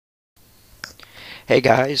Hey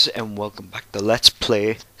guys, and welcome back to Let's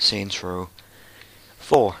Play Saints Row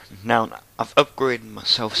 4. Now, I've upgraded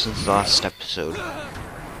myself since the last episode.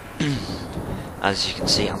 As you can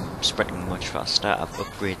see, I'm sprinting much faster. I've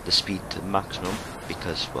upgraded the speed to the maximum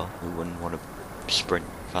because, well, we wouldn't want to sprint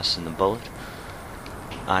faster than a bullet.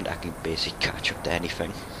 And I can basically catch up to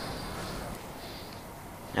anything.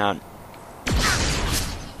 Now,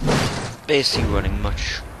 basically running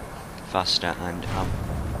much faster, and I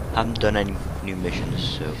haven't done any new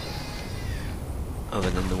missions, so other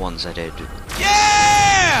than the ones I did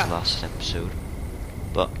last episode,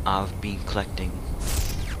 but I've been collecting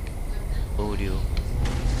audio.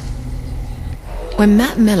 When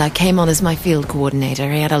Matt Miller came on as my field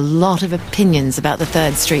coordinator, he had a lot of opinions about the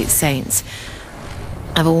 3rd Street Saints.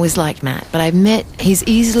 I've always liked Matt, but I admit he's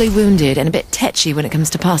easily wounded and a bit tetchy when it comes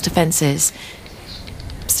to past offences.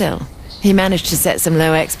 Still, he managed to set some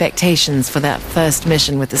low expectations for that first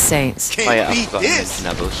mission with the Saints. Oh yeah, I forgot to mention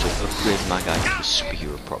I've also upgraded my guy to a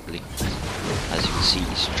superhero properly. As you can see,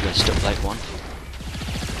 he's dressed up like one.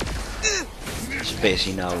 So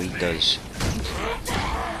basically now he does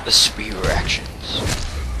the superhero actions.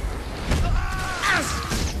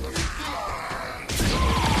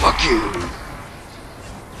 Fuck you!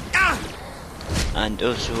 And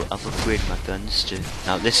also I've upgraded my guns to...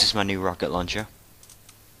 Now this is my new rocket launcher.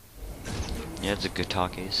 Yeah, it's a guitar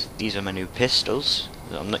case. These are my new pistols.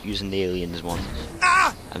 I'm not using the aliens ones.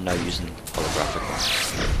 I'm now using holographic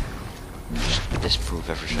ones. Just disprove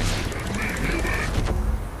everything.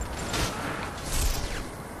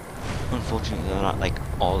 Unfortunately, they're not like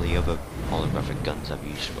all the other holographic guns I've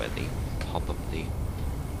used where they pop up the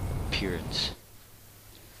appearance.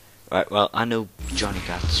 Right, well, I know Johnny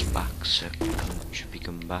GAT's back, so should be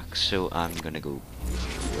coming back, so I'm gonna go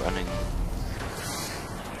running.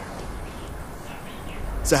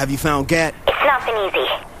 So have you found GAT? It's not been easy.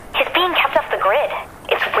 He's being kept off the grid.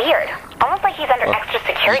 It's weird. Almost like he's under extra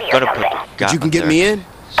security or something. But you can get me in?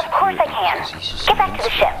 Of course I can. Get back to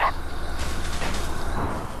the ship.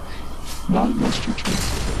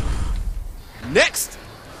 Next!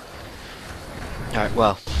 Alright,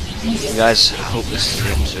 well, you guys, I hope this is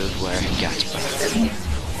the episode where he gets back.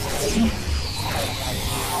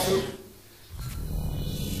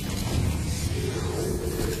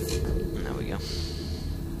 There we go.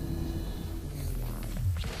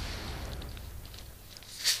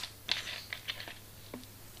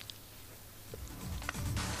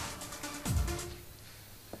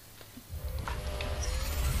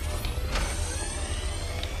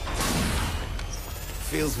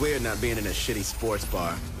 Feels weird not being in a shitty sports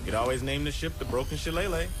bar. We could always name the ship the Broken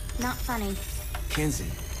Shillelagh. Not funny.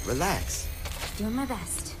 Kenzie, relax. Doing my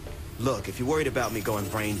best. Look, if you're worried about me going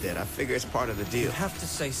brain dead, I figure it's part of the deal. You have to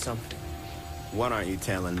say something. What aren't you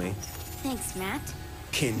telling me? Thanks, Matt.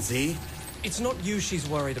 Kenzie? It's not you she's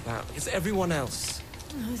worried about. It's everyone else.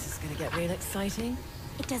 Oh, this is going to get real exciting.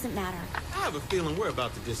 It doesn't matter. I have a feeling we're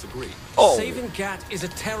about to disagree. Oh! Saving GAT is a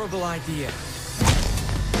terrible idea.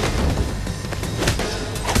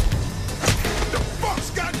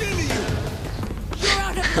 Fuck's got into you! You're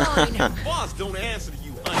out of line! Boss don't answer to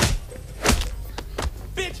you, honey.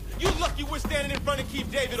 Bitch, you lucky we're standing in front of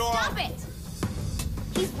Keith David or... Stop it!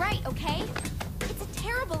 He's right, okay? It's a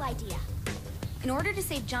terrible idea. In order to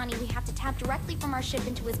save Johnny, we have to tap directly from our ship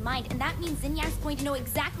into his mind, and that means Zinyak's going to know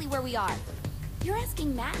exactly where we are. You're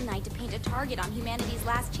asking Matt and I to paint a target on humanity's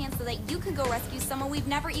last chance so that you can go rescue someone we've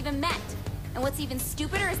never even met. And what's even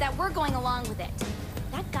stupider is that we're going along with it.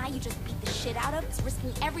 That guy you just beat the shit out of is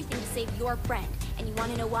risking everything to save your friend. And you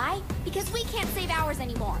want to know why? Because we can't save ours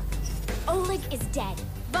anymore. Oleg is dead.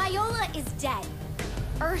 Viola is dead.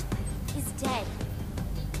 Earth is dead.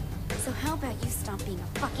 So how about you stop being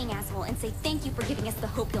a fucking asshole and say thank you for giving us the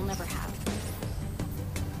hope you'll never have?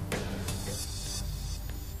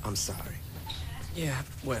 I'm sorry. Yeah,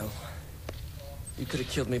 well... You could have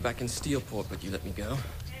killed me back in Steelport, but you let me go.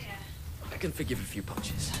 I can forgive a few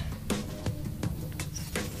punches.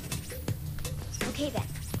 Okay then.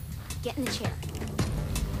 Get in the chair.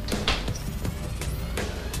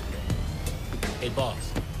 Hey,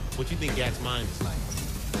 boss, what you think GAT's mind is like?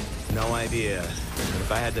 No idea. But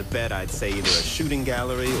if I had to bet, I'd say either a shooting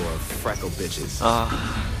gallery or freckle bitches.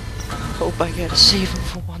 Hope I get to save him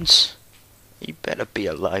for once. He better be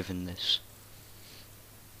alive in this.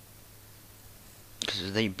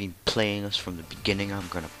 Because they've been playing us from the beginning, I'm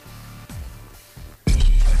gonna...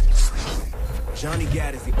 Johnny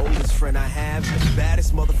GAT is the oldest friend I have, and the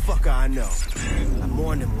baddest motherfucker I know. I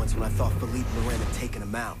mourned him once when I thought Philippe Loren had taken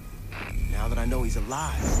him out. Now that I know he's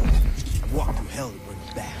alive, I walked through hell to bring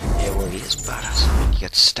him back. Yeah, well, he is badass. He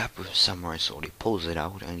gets stabbed with a samurai sword, he pulls it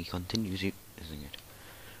out, and he continues using it.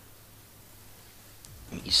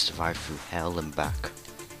 he survived through hell and back.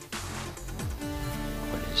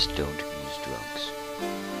 When it's don't use drugs.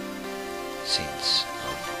 Saints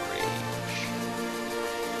of Rage.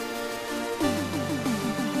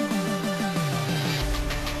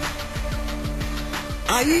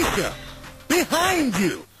 Aisha! Behind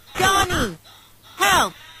you! Johnny!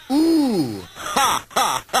 Help! Ooh! Ha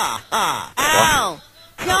ha ha ha! Ow!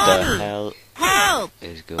 The Johnny! hell Help!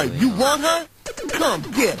 is going You on? want her? Come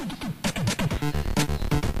get her.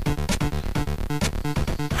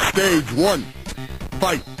 Stage 1.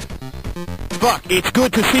 Fight. Buck, it's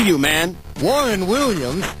good to see you, man. Warren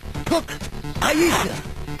Williams took Aisha.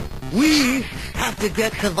 We have to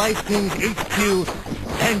get to Vice King's HQ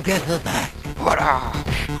and get her back.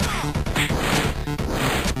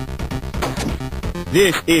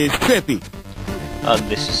 This is trippy.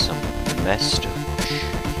 And this is some messed up.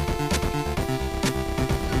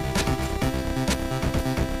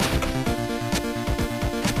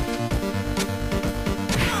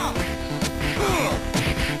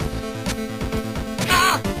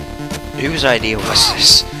 Whose idea was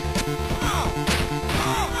this?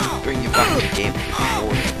 Bring you back to game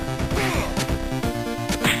before.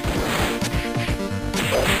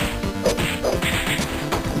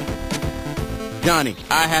 Johnny,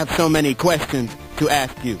 I have so many questions to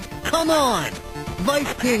ask you. Come on!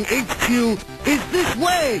 Vice King HQ is this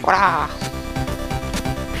way!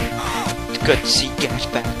 It's good to see GAT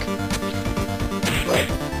back.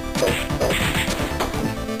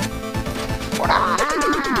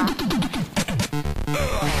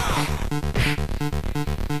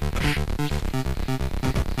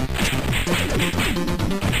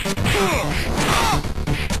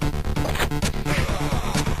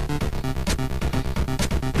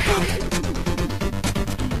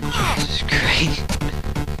 Jesus Christ.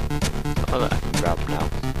 Oh, I can grab now.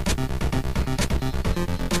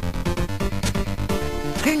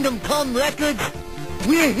 Kingdom Come Records,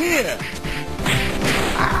 we're here!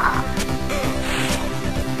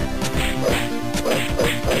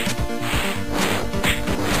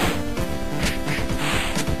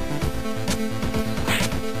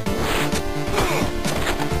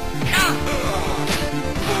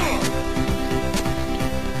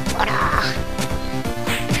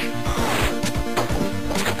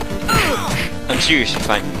 I'm seriously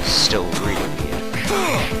finding this still really weird.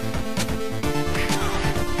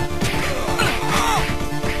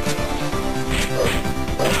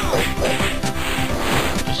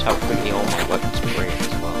 Just how quickly all my weapons break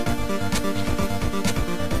as well.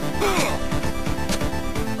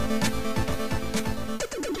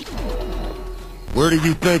 Where do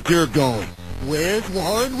you think you're going? Where's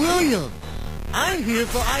Warren Williams? I'm here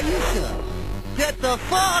for Aisha. Get the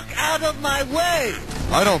fuck out of my way!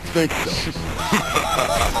 I don't think so.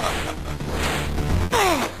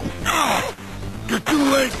 You're too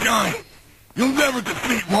late, Johnny. You'll never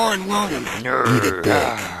defeat Warren Williams.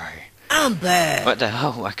 I'm bad. What the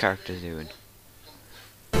hell my character's doing?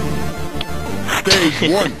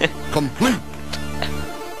 Stage 1 complete.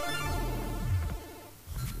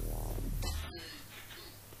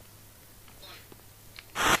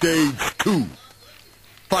 Stage 2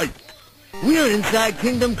 fight. We're inside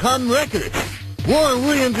Kingdom Come Records. Warren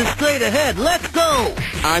Williams is straight ahead. Let's go!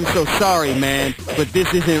 I'm so sorry, man, but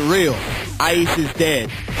this isn't real. Aisha's dead.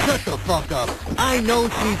 Shut the fuck up. I know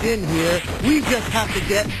she's in here. We just have to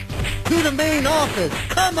get to the main office.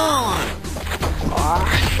 Come on!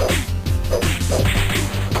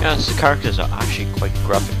 Yes, the characters are actually quite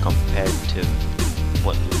graphic compared to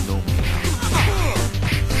what you normally have.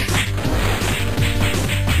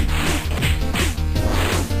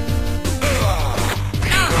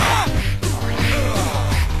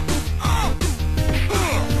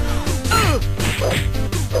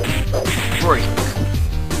 Break.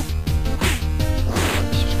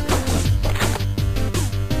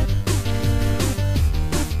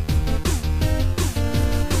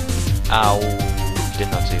 Ow, did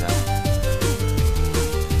not see that.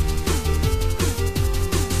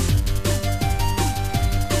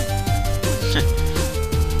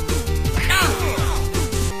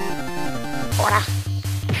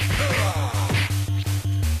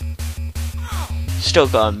 Still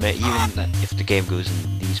gotta admit, even that if the game goes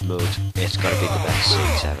in these modes, it's gotta be the best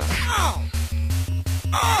scenes ever.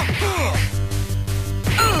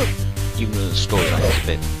 Even though the storyline is a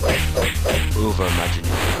bit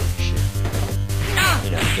over-imaginative and shit.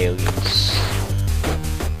 You know, aliens.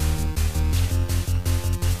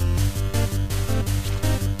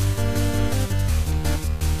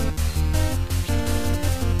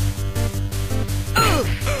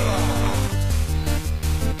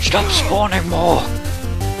 Stop spawning more!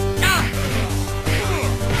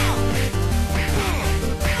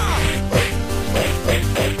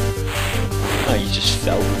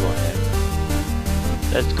 fell before him.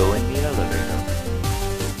 Let's go in the elevator.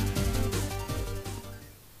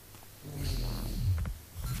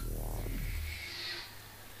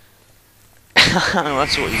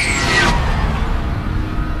 That's what he's.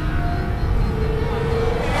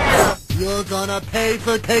 You're gonna pay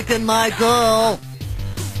for taking my girl.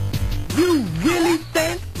 You really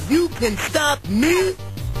think you can stop me?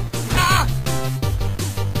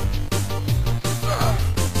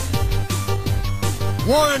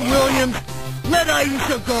 Warren Williams, let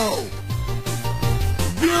Aisha go.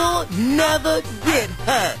 You'll never get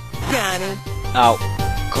hurt, Johnny. Ow.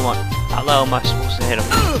 Come on. How am I supposed to hit him?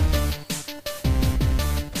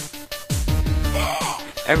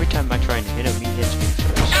 Every time I try and hit him, he hits me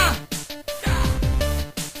first.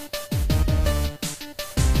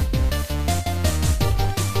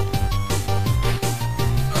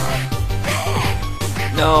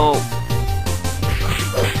 No.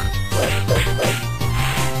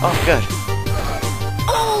 Oh, good.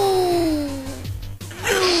 Oh,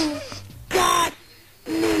 you got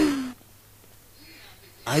me.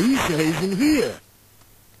 Aisha isn't here.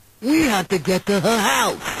 We have to get to her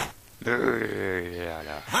house.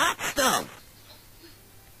 Hot stuff.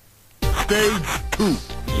 Stage 2.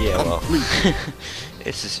 Yeah, well. Complete.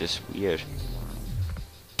 This is just weird.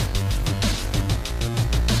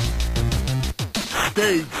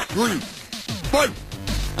 Stage 3. Fight.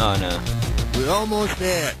 Oh no. We're almost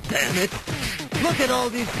there, damn it. Look at all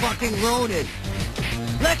these fucking Ronin.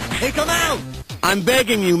 Let's take them out. I'm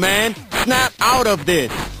begging you, man. Snap out of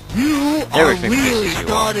this. You are Everything really pisses you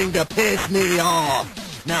starting to piss me off.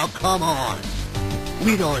 Now come on.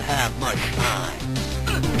 We don't have much time.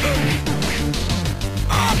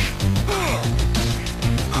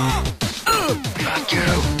 Fuck you.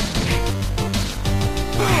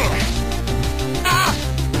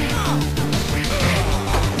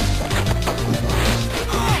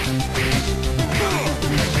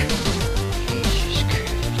 Jesus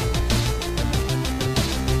Christ.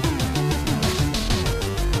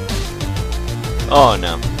 Oh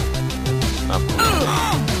no.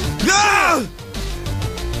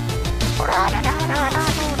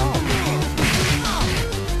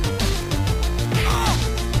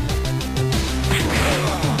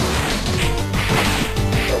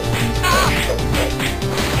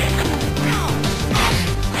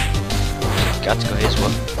 Got to go his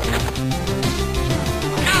one.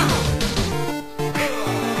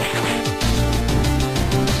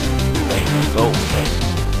 Go.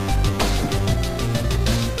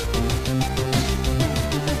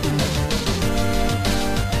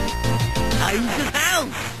 Aisha's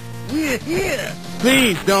house. We're here.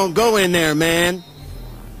 Please don't go in there, man.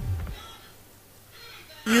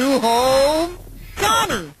 You home?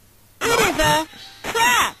 Johnny, it is a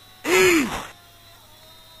trap. Eve.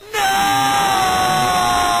 No!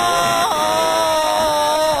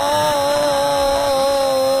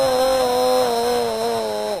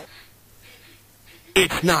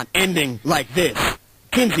 It's not ending like this.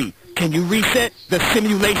 Kinsey, can you reset the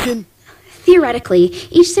simulation? Theoretically,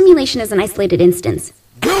 each simulation is an isolated instance.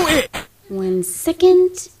 Do it! 1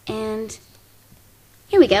 second, and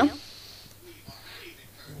here we go.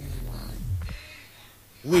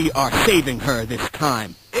 We are saving her this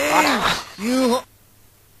time. You...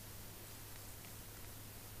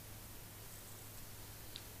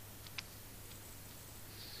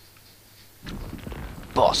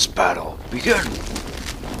 Boss battle, begin!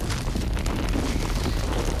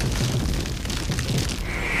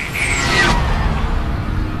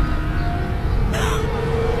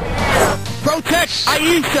 Protect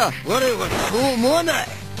Aisha! What it was full moon night.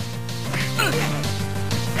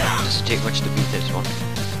 Doesn't take much to beat this one.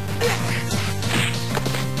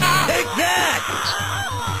 Take that!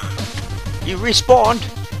 You respawned!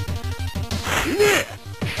 Yeah!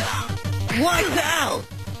 Watch out!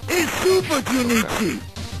 It's Super Junichi!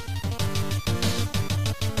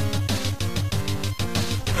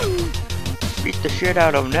 Beat the shit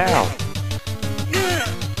out of him now!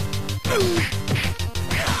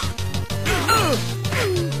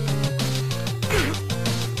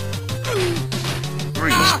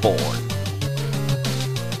 Respawn!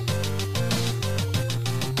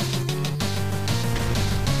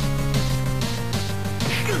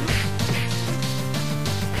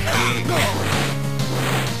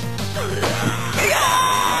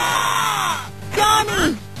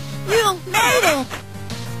 Johnny! You made it!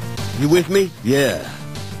 You with me? Yeah.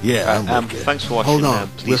 Yeah, I'm with you. Thanks for watching. Hold on,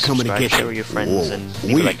 Please we're coming to subscribe, get you. share with your friends, Whoa, and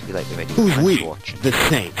leave a like if you like the video. Who's Thanks we? for watching. The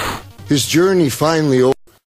Saints. His journey finally